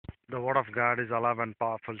The word of God is alive and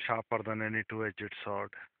powerful, sharper than any two-edged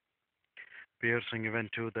sword, piercing even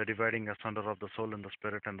to the dividing asunder of the soul and the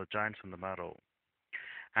spirit and the joints and the marrow.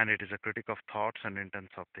 And it is a critic of thoughts and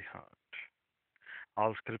intents of the heart.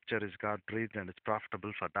 All scripture is God breathed and is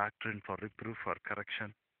profitable for doctrine, for reproof, for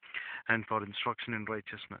correction, and for instruction in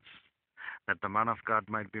righteousness, that the man of God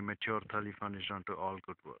might be mature, thoroughly furnished unto all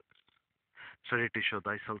good works. Study to show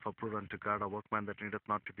thyself approved unto God, a workman that needeth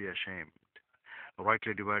not to be ashamed,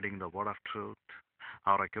 rightly dividing the word of truth,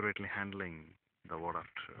 or accurately handling the word of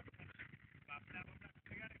truth.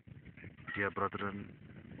 Dear brethren,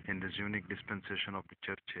 in this unique dispensation of the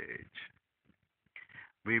church age,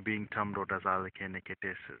 we being termed out as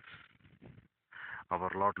alkeneketesis,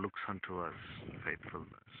 our Lord looks unto us faithfulness.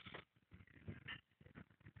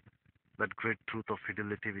 That great truth of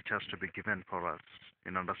fidelity which has to be given for us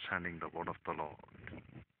in understanding the word of the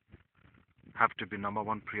Lord have to be number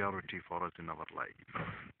one priority for us in our life.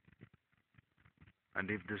 And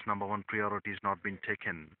if this number one priority is not being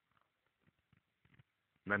taken,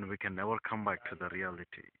 then we can never come back to the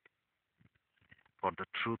reality for the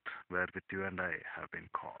truth wherewith you and I have been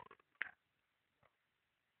called.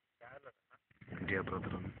 Dear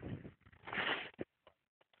brethren,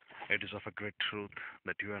 it is of a great truth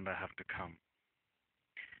that you and I have to come.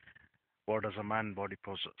 What does a man body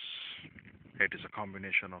possess? It is a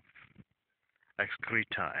combination of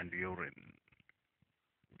excreta and urine.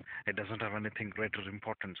 It doesn't have anything greater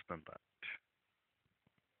importance than that.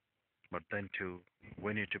 But then too,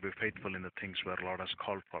 we need to be faithful in the things where Lord has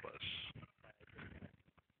called for us.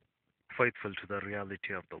 Faithful to the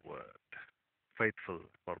reality of the word. Faithful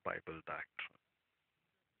for Bible doctrine.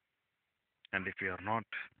 And if you are not,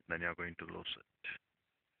 then you are going to lose it.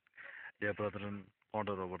 Dear brethren,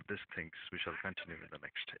 ponder over these things. We shall continue in the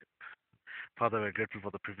next step. Father, we are grateful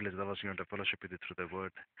for the privilege that was given to fellowship with you through the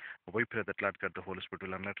word. We pray that Lord God, the Holy Spirit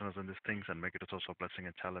will enlighten us in these things and make it a source of blessing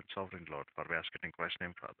and challenge, sovereign Lord, for we ask it in Christ's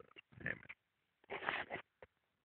name, Father.